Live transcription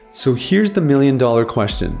So here's the million-dollar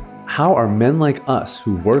question. How are men like us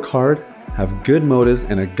who work hard, have good motives,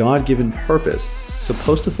 and a God-given purpose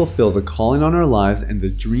supposed to fulfill the calling on our lives and the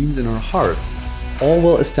dreams in our hearts, all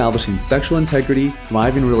while establishing sexual integrity,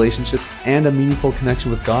 thriving relationships, and a meaningful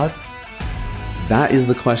connection with God? That is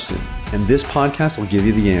the question, and this podcast will give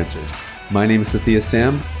you the answers. My name is Sathya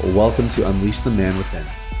Sam. Welcome to Unleash the Man Within.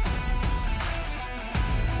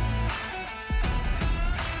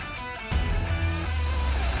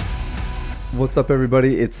 What's up,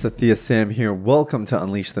 everybody? It's Sathya Sam here. Welcome to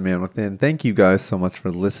Unleash the Man Within. Thank you guys so much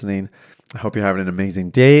for listening. I hope you're having an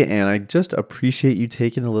amazing day, and I just appreciate you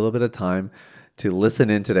taking a little bit of time to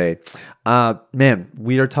listen in today.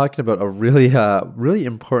 We are talking about a really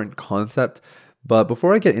important concept, but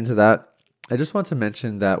before I get into that, I just want to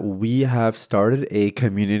mention that we have started a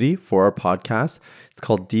community for our podcast. It's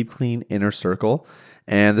called Deep Clean Inner Circle,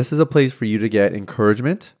 and this is a place for you to get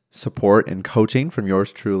encouragement, support, and coaching from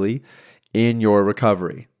yours truly in your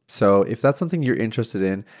recovery. So if that's something you're interested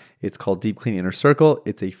in, it's called Deep Clean Inner Circle.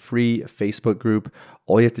 It's a free Facebook group.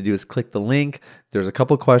 All you have to do is click the link. There's a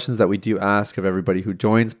couple questions that we do ask of everybody who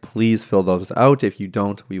joins. Please fill those out. If you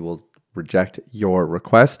don't, we will reject your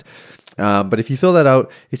request. But if you fill that out,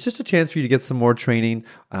 it's just a chance for you to get some more training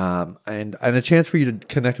and a chance for you to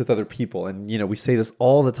connect with other people. And, we say this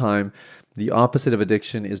all the time. The opposite of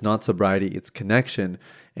addiction is not sobriety, it's connection.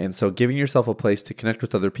 And so giving yourself a place to connect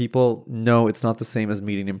with other people, no, it's not the same as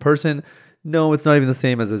meeting in person. No, it's not even the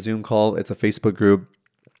same as a Zoom call. It's a Facebook group,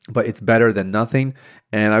 but it's better than nothing.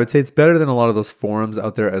 And I would say it's better than a lot of those forums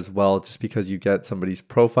out there as well, just because you get somebody's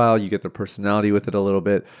profile, you get their personality with it a little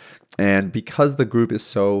bit. And because the group is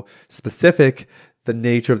so specific, the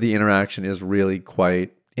nature of the interaction is really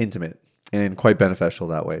quite intimate and quite beneficial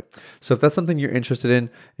that way. So if that's something you're interested in,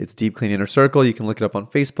 it's Deep Clean Inner Circle. You can look it up on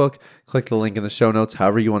Facebook, click the link in the show notes,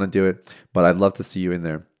 however you want to do it, but I'd love to see you in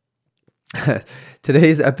there.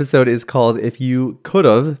 Today's episode is called If You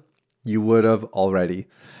Could've, You Would've Already.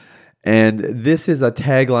 And this is a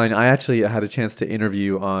tagline I actually had a chance to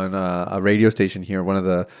interview on a radio station here, one of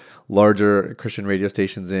the larger Christian radio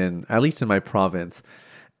stations at least in my province.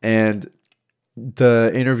 And the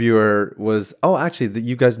interviewer was,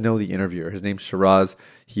 you guys know the interviewer. His name's Shiraz.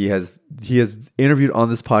 He has interviewed on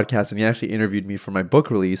this podcast, and he actually interviewed me for my book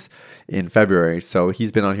release in February. So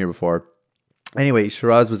he's been on here before. Anyway,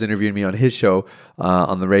 Shiraz was interviewing me on his show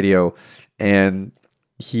on the radio, and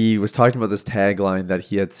he was talking about this tagline that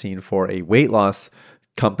he had seen for a weight loss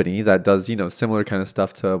company that does, similar kind of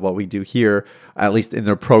stuff to what we do here, at least in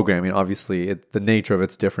their programming. Obviously, the nature of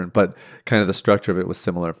it's different, but kind of the structure of it was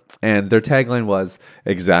similar. And their tagline was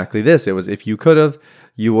exactly this. It was, if you could have,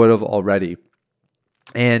 you would have already.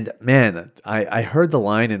 And man, I heard the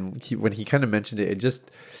line, and when he kind of mentioned it, it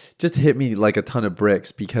just hit me like a ton of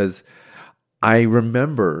bricks, because I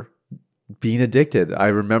remember being addicted. I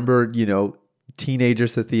remember, teenager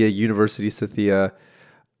Sathya, university Sathya,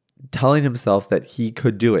 telling himself that he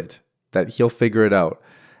could do it, that he'll figure it out,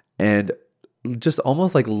 and just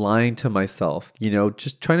almost like lying to myself,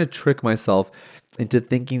 just trying to trick myself into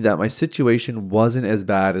thinking that my situation wasn't as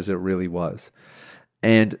bad as it really was.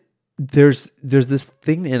 And there's this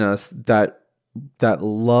thing in us that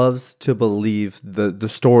loves to believe the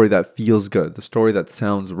story that feels good, the story that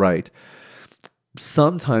sounds right,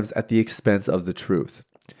 sometimes at the expense of the truth.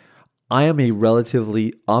 I am a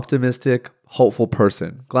relatively optimistic, hopeful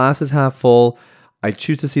person. Glass is half full. I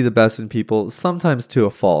choose to see the best in people, sometimes to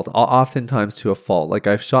a fault, oftentimes to a fault. Like,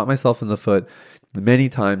 I've shot myself in the foot many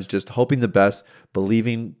times, just hoping the best,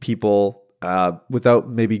 believing people without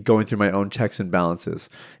maybe going through my own checks and balances.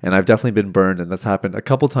 And I've definitely been burned, and that's happened a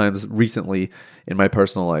couple times recently in my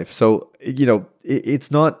personal life. So, it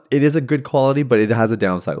is a good quality, but it has a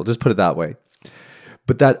downside. We'll just put it that way.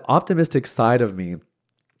 But that optimistic side of me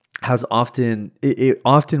has often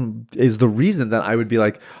is the reason that I would be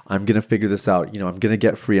like, I'm going to figure this out. I'm going to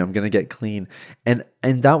get free. I'm going to get clean. And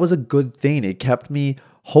that was a good thing. It kept me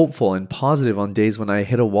hopeful and positive on days when I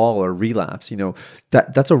hit a wall or relapse.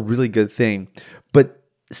 That's a really good thing. But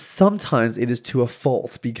sometimes it is to a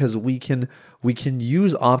fault, because we can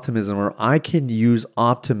use optimism, or I can use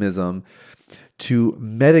optimism to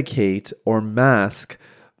medicate or mask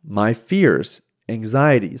my fears,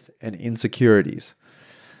 anxieties, and insecurities.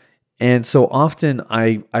 And so often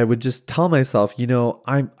I would just tell myself,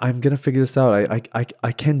 I'm going to figure this out.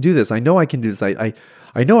 I can do this. I know I can do this. I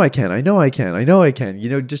know I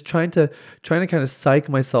can. Just trying to kind of psych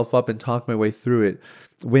myself up and talk my way through it,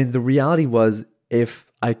 when the reality was,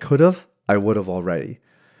 if I could have, I would have already.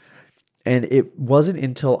 And it wasn't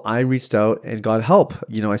until I reached out and got help.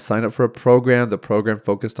 I signed up for a program. The program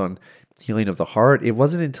focused on healing of the heart. It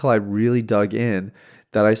wasn't until I really dug in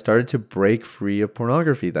that I started to break free of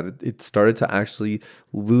pornography, that it started to actually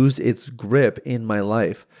lose its grip in my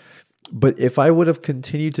life. But if I would have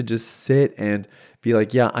continued to just sit and be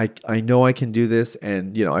like, yeah, I know I can do this.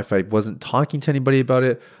 And, if I wasn't talking to anybody about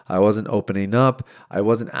it, I wasn't opening up, I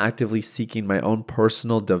wasn't actively seeking my own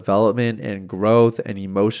personal development and growth and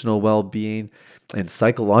emotional well-being and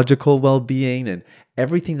psychological well-being and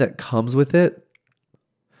everything that comes with it,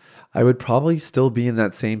 I would probably still be in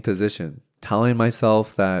that same position, telling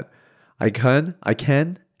myself that I can,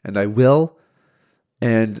 and I will,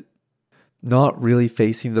 and not really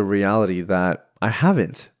facing the reality that I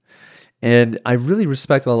haven't. And I really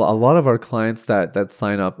respect a lot of our clients that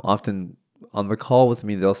sign up. Often on the call with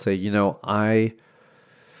me, they'll say, the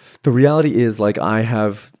reality is, like, I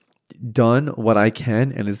have done what I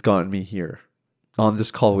can and it's gotten me here on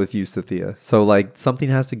this call with you, Sathya. So, like, something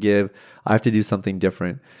has to give. I have to do something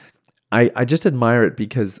different. I just admire it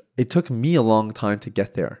because it took me a long time to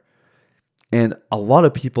get there. And a lot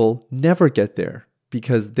of people never get there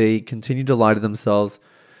because they continue to lie to themselves.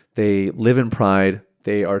 They live in pride.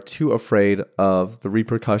 They are too afraid of the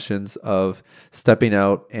repercussions of stepping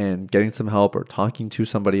out and getting some help or talking to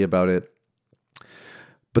somebody about it.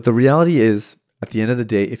 But the reality is, at the end of the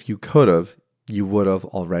day, if you could have, you would have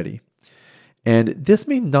already. And this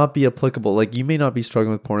may not be applicable. Like, you may not be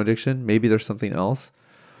struggling with porn addiction. Maybe there's something else.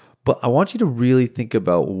 But I want you to really think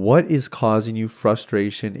about what is causing you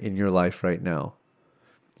frustration in your life right now.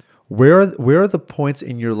 Where are the points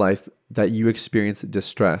in your life that you experience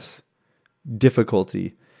distress,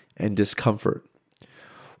 difficulty, and discomfort?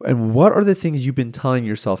 And what are the things you've been telling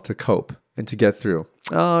yourself to cope and to get through?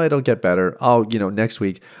 Oh, it'll get better. Oh, next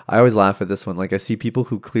week. I always laugh at this one. Like, I see people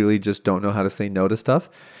who clearly just don't know how to say no to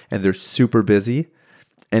stuff, and they're super busy.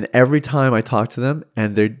 And every time I talk to them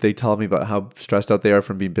and they tell me about how stressed out they are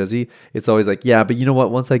from being busy, it's always like, yeah, but you know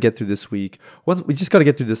what? Once I get through this week, we just got to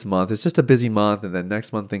get through this month. It's just a busy month, and then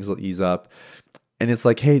next month things will ease up. And it's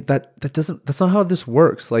like, hey, that's not how this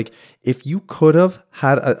works. Like, if you could have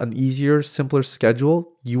had an easier, simpler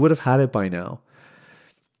schedule, you would have had it by now.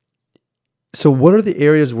 So what are the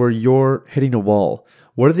areas where you're hitting a wall?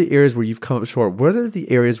 What are the areas where you've come up short? What are the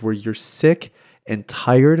areas where you're sick and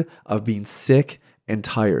tired of being sick and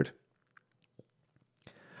tired?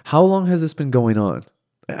 How long has this been going on?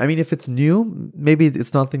 I mean, if it's new, maybe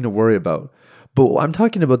it's nothing to worry about. But I'm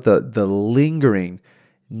talking about the lingering,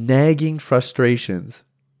 nagging frustrations.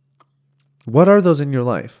 What are those in your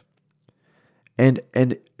life? And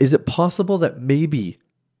is it possible that maybe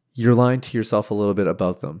you're lying to yourself a little bit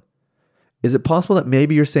about them? Is it possible that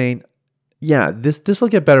maybe you're saying, yeah, this will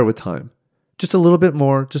get better with time. Just a little bit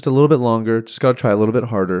more, just a little bit longer, just got to try a little bit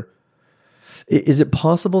harder. Is it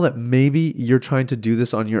possible that maybe you're trying to do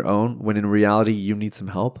this on your own when in reality you need some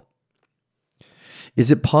help? Is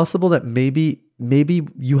it possible that maybe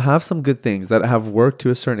you have some good things that have worked to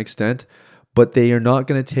a certain extent, but they are not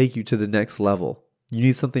going to take you to the next level? You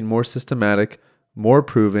need something more systematic, more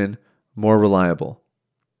proven, more reliable.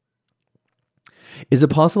 Is it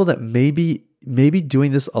possible that maybe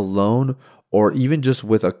doing this alone or even just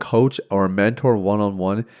with a coach or a mentor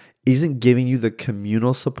one-on-one isn't giving you the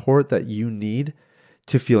communal support that you need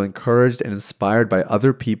to feel encouraged and inspired by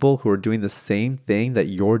other people who are doing the same thing that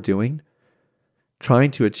you're doing,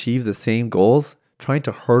 trying to achieve the same goals, trying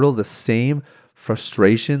to hurdle the same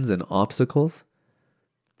frustrations and obstacles?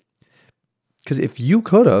 Because if you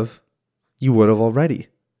could have, you would have already.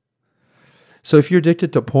 So if you're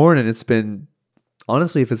addicted to porn and it's been,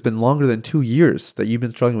 honestly, if it's been longer than 2 years that you've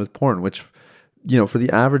been struggling with porn, which, for the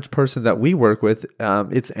average person that we work with,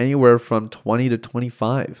 it's anywhere from 20 to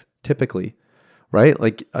 25 typically, right?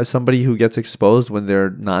 Like, somebody who gets exposed when they're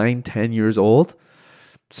 9, 10 years old.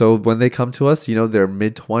 So when they come to us, they're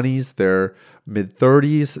mid-20s, they're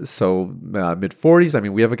mid-30s, so mid-40s. I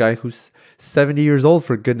mean, we have a guy who's 70 years old,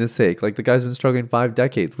 for goodness sake. Like, the guy's been struggling 5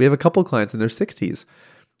 decades. We have a couple clients in their 60s.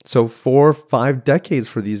 So 4, 5 decades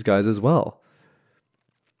for these guys as well.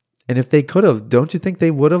 And if they could have, don't you think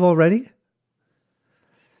they would have already?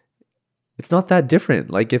 It's not that different.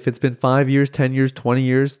 Like, if it's been 5 years, 10 years, 20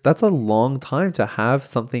 years, that's a long time to have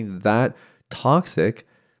something that toxic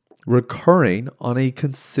recurring on a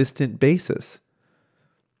consistent basis.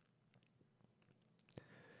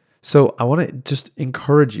 So I want to just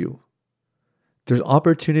encourage you. There's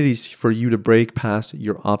opportunities for you to break past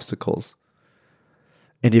your obstacles.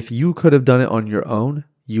 And if you could have done it on your own,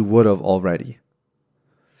 you would have already.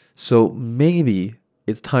 So maybe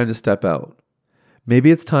it's time to step out.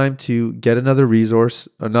 Maybe it's time to get another resource.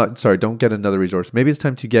 Don't get another resource. Maybe it's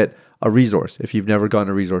time to get a resource if you've never gotten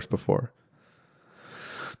a resource before.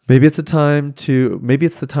 Maybe it's the time to,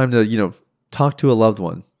 talk to a loved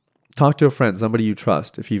one. Talk to a friend, somebody you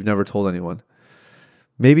trust if you've never told anyone.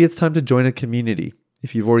 Maybe it's time to join a community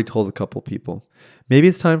if you've already told a couple people. Maybe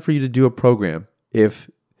it's time for you to do a program if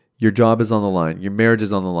your job is on the line, your marriage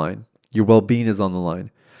is on the line, your well-being is on the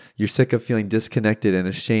line. You're sick of feeling disconnected and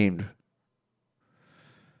ashamed.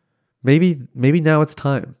 Maybe now it's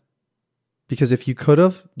time. Because if you could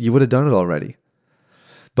have, you would have done it already.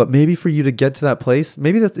 But maybe for you to get to that place,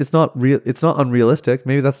 maybe that it's not unrealistic.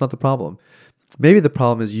 Maybe that's not the problem. Maybe the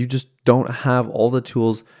problem is you just don't have all the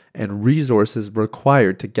tools and resources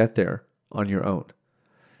required to get there on your own.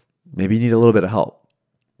 Maybe you need a little bit of help.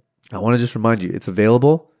 I want to just remind you, it's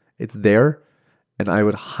available, it's there, and I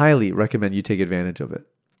would highly recommend you take advantage of it.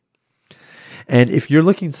 And if you're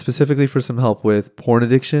looking specifically for some help with porn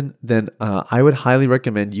addiction, then I would highly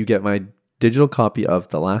recommend you get my digital copy of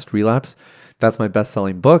The Last Relapse. That's my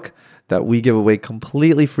best-selling book that we give away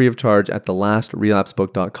completely free of charge at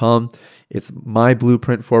thelastrelapsebook.com. It's my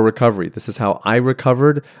blueprint for recovery. This is how I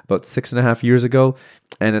recovered about 6.5 years ago,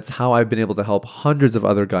 and it's how I've been able to help hundreds of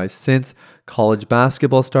other guys since: college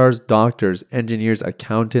basketball stars, doctors, engineers,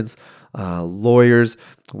 accountants, lawyers.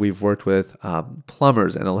 We've worked with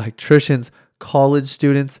plumbers and electricians, college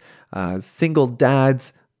students, single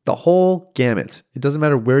dads, the whole gamut. It doesn't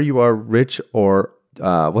matter where you are, rich or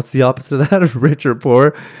what's the opposite of that? Rich or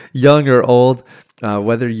poor, young or old,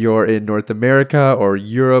 whether you're in North America or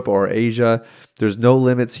Europe or Asia, there's no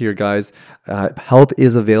limits here, guys. Help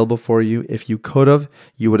is available for you. If you could have,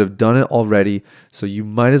 you would have done it already. So you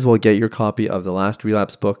might as well get your copy of The Last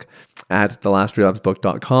Relapse book at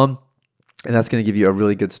thelastrelapsebook.com. And that's going to give you a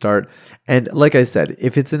really good start. And like I said,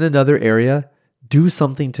 if it's in another area, do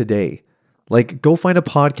something today. Like, go find a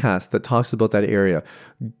podcast that talks about that area.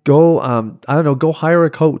 Go, go hire a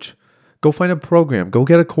coach. Go find a program. Go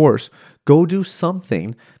get a course. Go do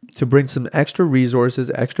something to bring some extra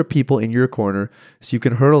resources, extra people in your corner so you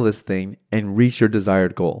can hurdle this thing and reach your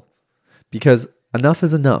desired goal. Because enough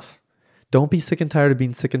is enough. Don't be sick and tired of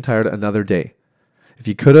being sick and tired another day. If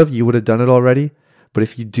you could have, you would have done it already. But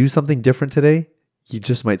if you do something different today, you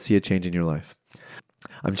just might see a change in your life.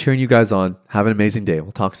 I'm cheering you guys on. Have an amazing day.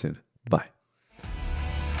 We'll talk soon. Bye.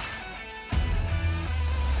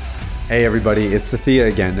 Hey everybody, it's Sathya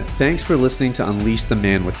again. Thanks for listening to Unleash the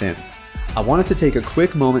Man Within. I wanted to take a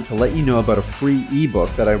quick moment to let you know about a free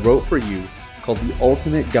ebook that I wrote for you called The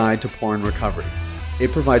Ultimate Guide to Porn Recovery.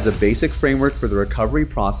 It provides a basic framework for the recovery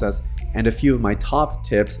process and a few of my top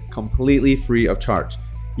tips completely free of charge.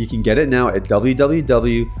 You can get it now at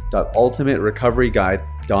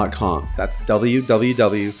www.ultimaterecoveryguide.com. That's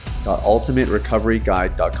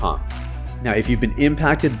www.ultimaterecoveryguide.com. Now, if you've been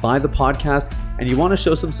impacted by the podcast and you want to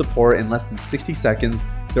show some support in less than 60 seconds,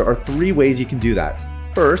 there are 3 ways you can do that.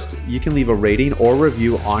 First, you can leave a rating or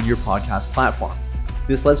review on your podcast platform.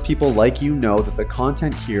 This lets people like you know that the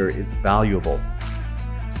content here is valuable.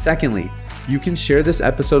 Secondly, you can share this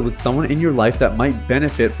episode with someone in your life that might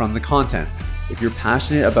benefit from the content. If you're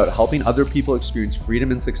passionate about helping other people experience freedom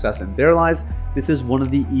and success in their lives, this is one of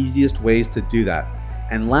the easiest ways to do that.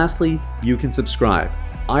 And lastly, you can subscribe.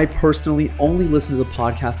 I personally only listen to the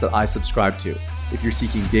podcast that I subscribe to. If you're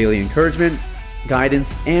seeking daily encouragement,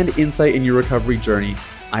 guidance, and insight in your recovery journey,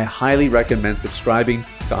 I highly recommend subscribing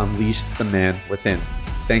to Unleash the Man Within.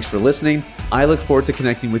 Thanks for listening. I look forward to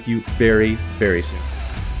connecting with you very, very soon.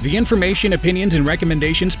 The information, opinions, and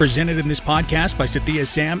recommendations presented in this podcast by Sathya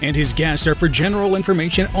Sam and his guests are for general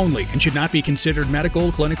information only and should not be considered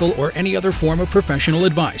medical, clinical, or any other form of professional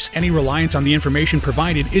advice. Any reliance on the information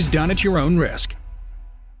provided is done at your own risk.